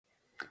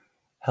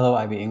Hello,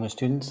 IB English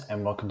students,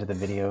 and welcome to the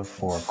video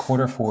for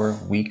Quarter 4,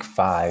 Week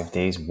 5,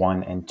 Days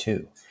 1 and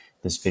 2.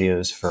 This video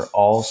is for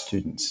all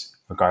students,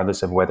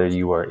 regardless of whether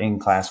you were in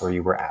class or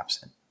you were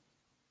absent.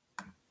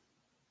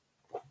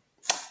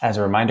 As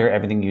a reminder,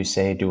 everything you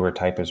say, do, or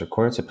type is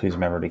recorded, so please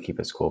remember to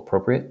keep it school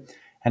appropriate.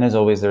 And as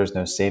always, there is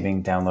no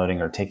saving, downloading,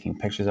 or taking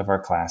pictures of our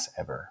class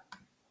ever.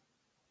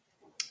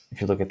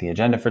 If you look at the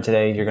agenda for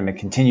today, you're going to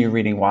continue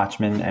reading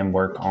Watchmen and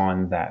work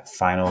on that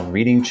final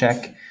reading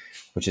check,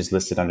 which is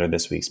listed under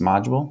this week's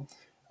module.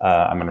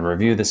 I'm going to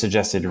review the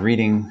suggested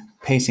reading,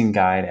 pacing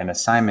guide, and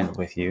assignment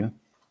with you.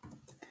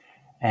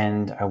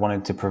 And I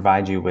wanted to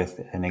provide you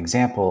with an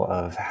example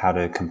of how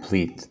to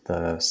complete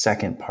the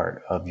second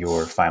part of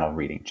your final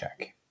reading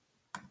check.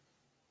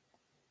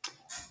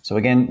 So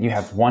again, you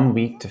have 1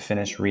 week to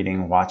finish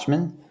reading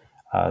Watchmen.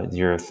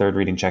 Your third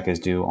reading check is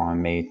due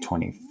on May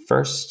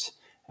 21st.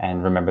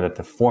 And remember that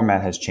the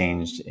format has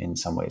changed in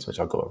some ways, which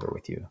I'll go over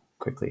with you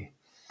quickly.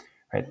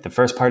 Right, the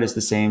first part is the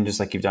same, just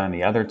like you've done in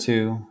the other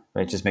two.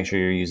 Right, just make sure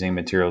you're using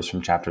materials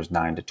from chapters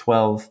 9 to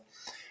 12.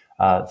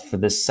 For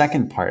the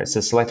second part, it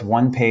says select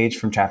one page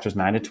from chapters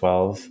 9 to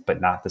 12,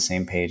 but not the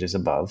same page as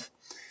above,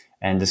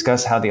 and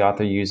discuss how the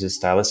author uses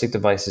stylistic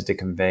devices to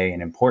convey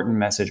an important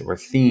message or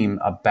theme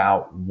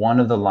about one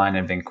of the line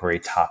of inquiry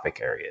topic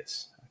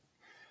areas.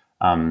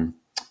 So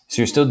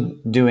you're still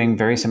doing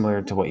very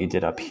similar to what you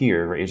did up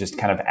here, right? You're just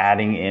kind of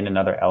adding in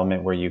another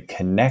element where you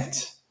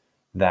connect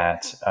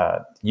that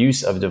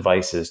use of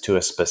devices to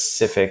a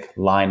specific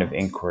line of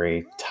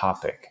inquiry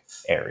topic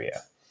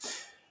area.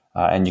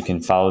 And you can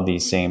follow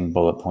these same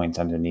bullet points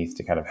underneath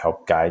to kind of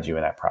help guide you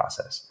in that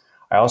process.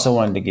 I also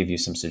wanted to give you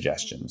some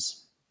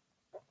suggestions.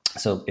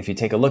 So if you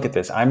take a look at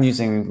this, I'm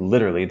using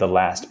literally the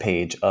last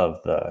page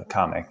of the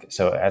comic.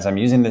 So as I'm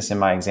using this in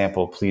my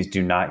example, please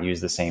do not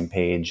use the same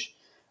page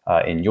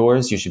in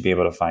yours. You should be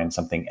able to find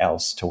something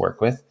else to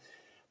work with.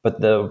 But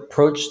the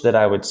approach that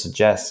I would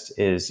suggest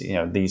is,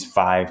 these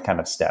 5 kind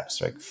of steps.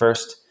 Right?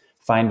 First,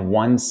 find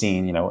one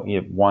scene,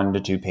 1 to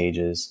 2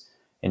 pages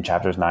in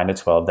chapters 9 to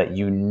 12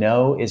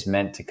 that is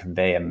meant to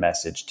convey a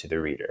message to the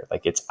reader.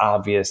 Like it's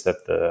obvious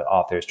that the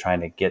author is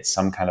trying to get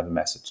some kind of a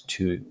message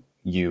to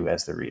you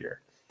as the reader.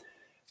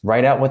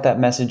 Write out what that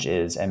message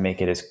is and make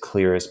it as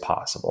clear as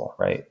possible,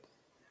 right?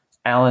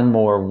 Alan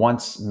Moore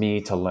wants me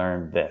to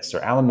learn this, or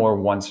Alan Moore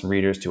wants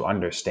readers to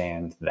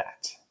understand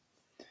that.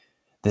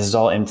 This is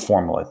all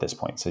informal at this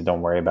point, so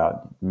don't worry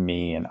about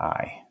me and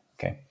I,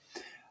 okay?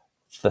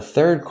 The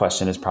third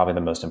question is probably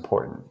the most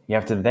important. You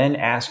have to then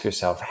ask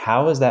yourself,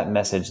 how is that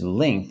message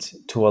linked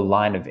to a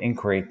line of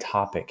inquiry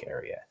topic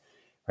area,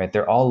 right?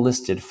 They're all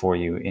listed for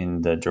you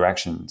in the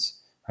directions,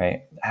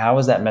 right? How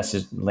is that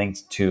message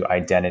linked to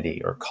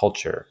identity or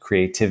culture,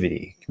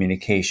 creativity,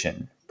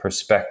 communication,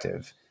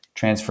 perspective,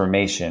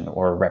 transformation,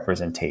 or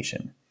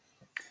representation?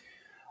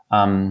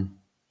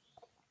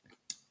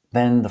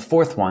 Then the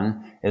fourth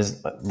one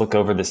is look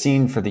over the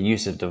scene for the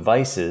use of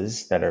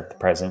devices that are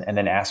present and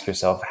then ask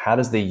yourself, how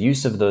does the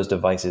use of those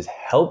devices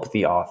help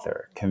the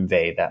author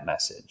convey that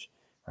message,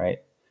 right?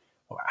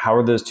 How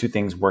are those two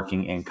things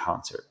working in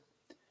concert?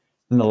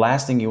 And the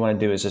last thing you want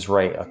to do is just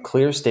write a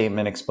clear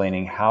statement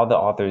explaining how the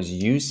author's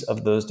use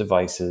of those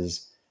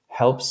devices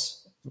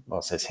helps, well,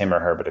 it says him or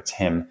her, but it's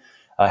him,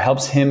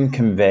 helps him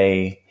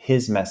convey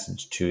his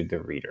message to the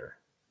reader,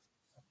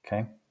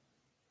 okay?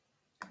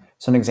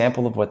 So an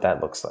example of what that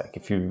looks like,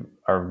 if you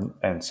are,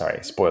 and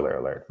sorry, spoiler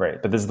alert,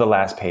 right? But this is the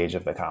last page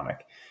of the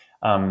comic.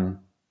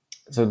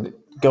 So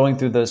going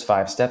through those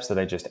 5 steps that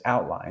I just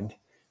outlined,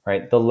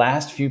 right? The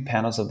last few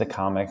panels of the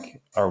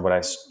comic are what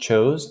I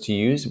chose to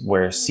use,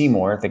 where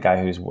Seymour, the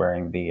guy who's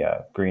wearing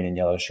the green and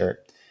yellow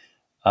shirt,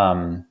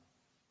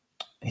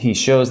 he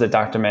shows that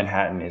Dr.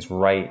 Manhattan is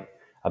right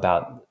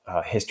about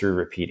history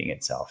repeating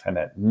itself and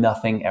that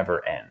nothing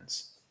ever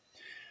ends.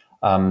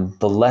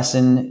 The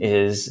lesson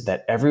is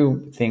that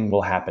everything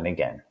will happen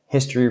again.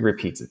 History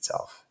repeats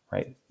itself,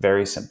 right?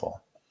 Very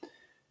simple.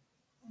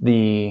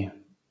 The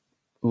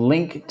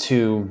link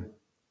to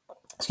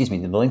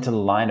the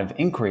line of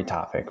inquiry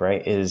topic,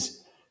 right,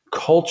 is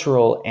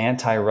cultural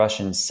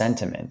anti-Russian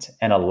sentiment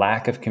and a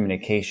lack of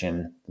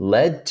communication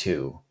led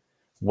to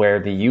where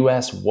the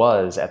U.S.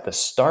 was at the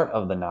start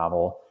of the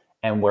novel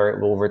and where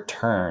it will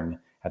return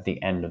at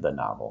the end of the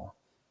novel,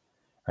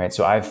 right?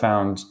 So I've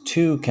found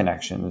 2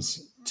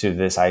 connections to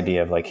this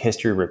idea of like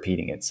history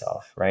repeating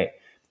itself, right?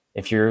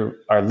 If you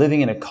are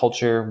living in a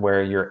culture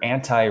where you're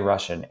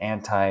anti-Russian,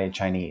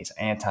 anti-Chinese,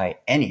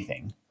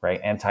 anti-anything, right?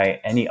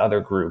 Anti-any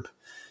other group,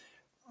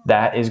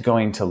 that is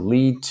going to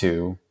lead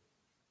to,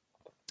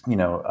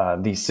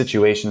 these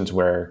situations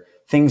where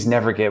things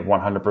never get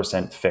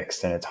 100%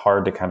 fixed and it's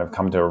hard to kind of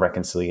come to a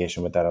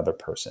reconciliation with that other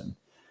person.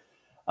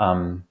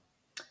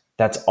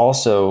 That's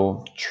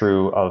also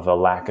true of a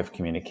lack of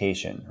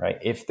communication, right?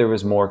 If there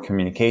was more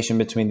communication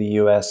between the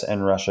US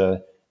and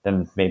Russia,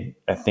 then maybe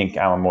I think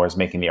Alan Moore is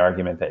making the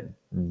argument that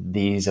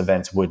these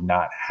events would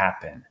not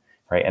happen,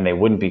 right? And they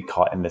wouldn't be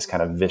caught in this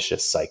kind of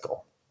vicious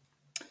cycle.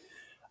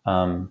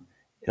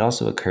 It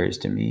also occurs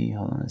to me,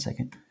 hold on a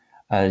second.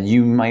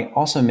 You might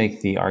also make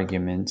the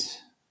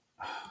argument,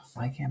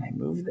 Why can't I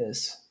move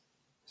this?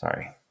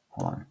 Sorry,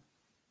 hold on.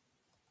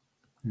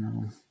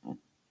 No.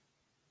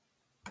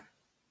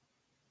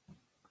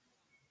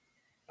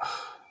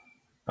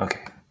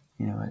 Okay,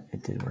 you know what?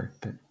 It did work,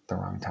 but the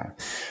wrong time.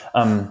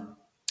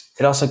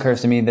 It also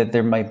occurs to me that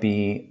there might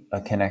be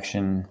a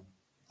connection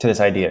to this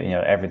idea,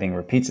 everything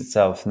repeats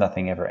itself,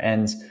 nothing ever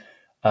ends,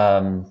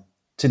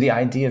 to the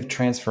idea of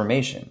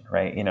transformation,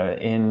 right?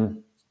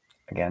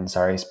 Again,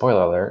 sorry,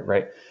 spoiler alert,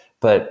 right?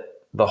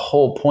 But the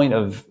whole point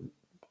of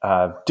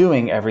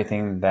doing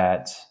everything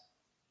that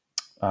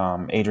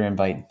Adrian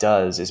Veidt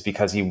does is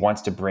because he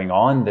wants to bring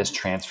on this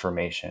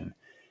transformation,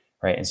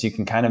 right? And so you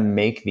can kind of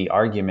make the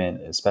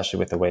argument, especially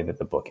with the way that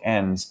the book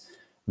ends,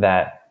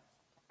 that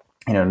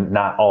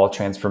not all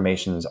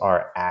transformations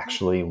are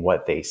actually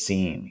what they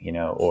seem,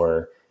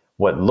 or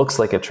what looks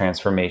like a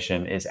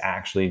transformation is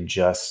actually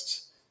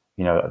just,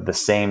 the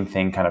same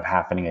thing kind of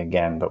happening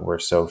again, but we're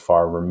so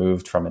far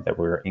removed from it that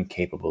we're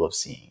incapable of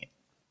seeing it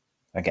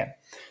again.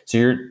 So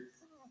your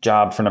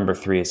job for number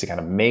 3 is to kind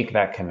of make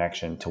that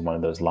connection to one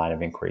of those line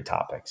of inquiry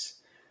topics.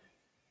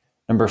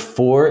 Number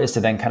 4 is to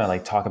then kind of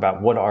like talk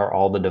about what are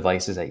all the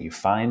devices that you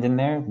find in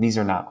there. These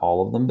are not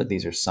all of them, but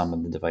these are some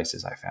of the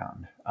devices I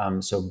found.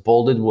 So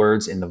bolded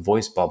words in the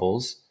voice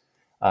bubbles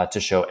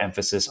to show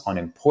emphasis on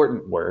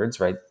important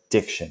words, right?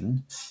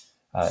 Diction.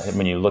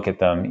 When you look at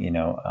them,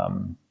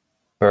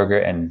 burger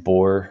and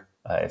boar,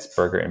 it's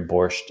burger and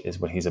borscht is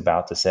what he's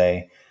about to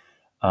say.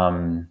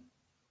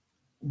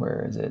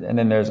 Where is it? And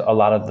then there's a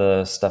lot of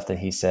the stuff that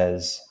he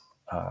says,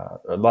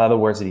 a lot of the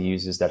words that he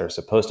uses that are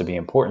supposed to be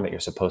important, that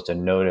you're supposed to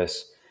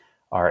notice,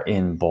 are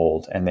in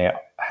bold, and they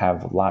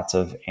have lots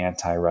of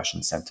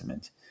anti-Russian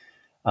sentiment.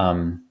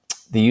 The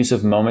use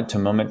of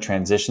moment-to-moment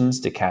transitions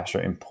to capture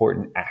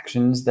important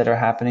actions that are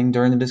happening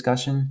during the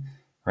discussion,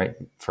 right?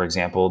 For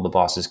example, the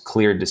boss's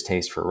clear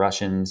distaste for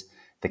Russians,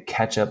 the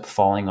ketchup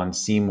falling on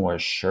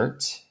Seymour's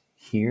shirt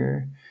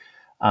here,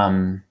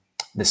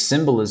 the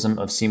symbolism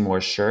of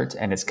Seymour's shirt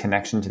and its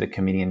connection to the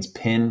comedian's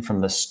pin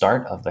from the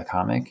start of the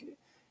comic,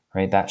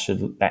 right?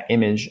 That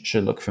image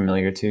should look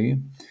familiar to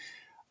you.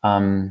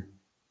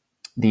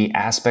 The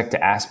aspect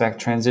to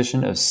aspect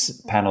transition of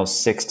panels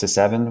 6 to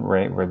 7,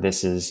 right? Where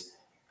this is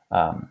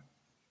kind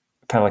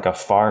of like a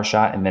far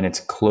shot and then it's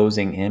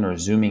closing in or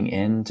zooming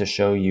in to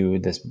show you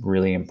this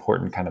really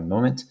important kind of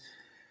moment.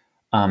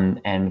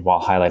 And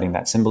while highlighting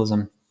that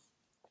symbolism.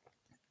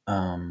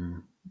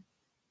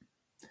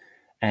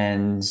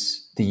 And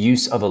the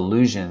use of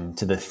allusion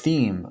to the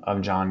theme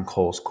of John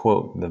Cole's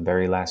quote, the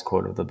very last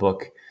quote of the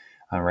book,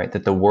 right?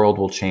 That the world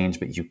will change,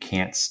 but you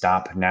can't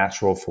stop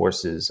natural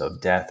forces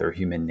of death or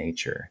human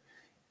nature.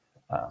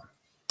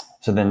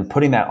 So then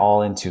putting that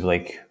all into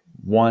like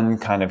one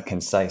kind of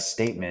concise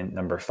statement,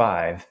 number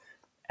 5,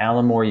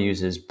 Alan Moore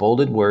uses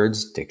bolded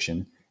words,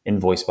 diction, in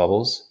voice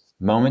bubbles,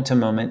 moment to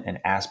moment and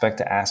aspect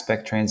to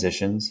aspect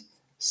transitions,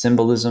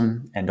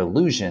 symbolism and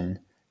allusion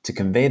to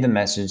convey the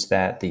message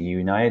that the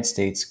United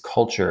States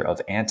culture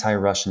of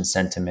anti-Russian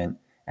sentiment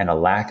and a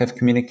lack of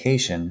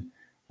communication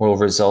will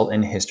result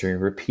in history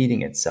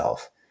repeating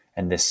itself.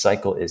 And this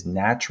cycle is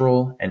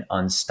natural and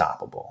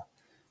unstoppable,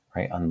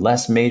 right?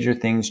 Unless major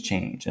things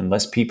change,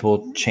 unless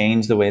people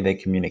change the way they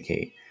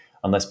communicate,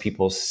 unless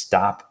people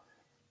stop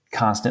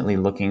constantly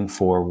looking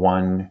for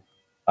one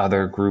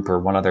other group or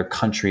one other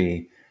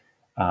country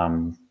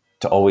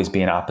to always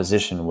be in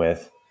opposition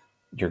with,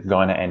 you're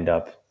going to end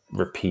up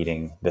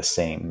repeating the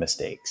same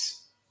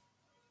mistakes.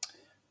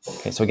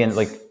 Okay, so again,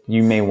 like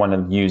you may want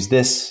to use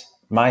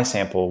my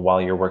sample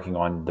while you're working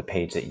on the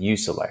page that you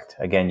select.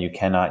 Again, you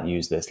cannot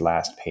use this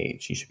last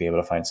page. You should be able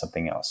to find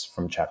something else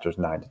from chapters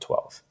 9 to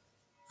 12.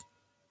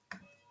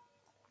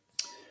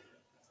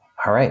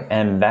 All right,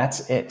 and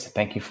that's it.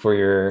 Thank you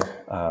for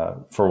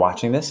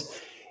watching this.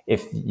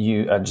 If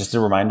you just a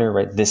reminder,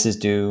 right? This is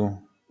due.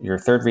 Your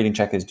third reading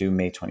check is due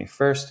May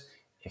 21st.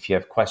 If you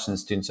have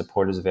questions, student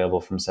support is available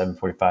from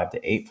 7:45 to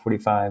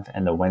 8:45,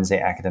 and the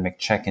Wednesday academic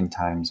check-in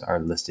times are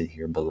listed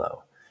here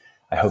below.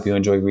 I hope you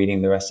enjoy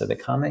reading the rest of the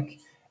comic,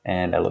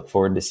 and I look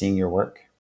forward to seeing your work.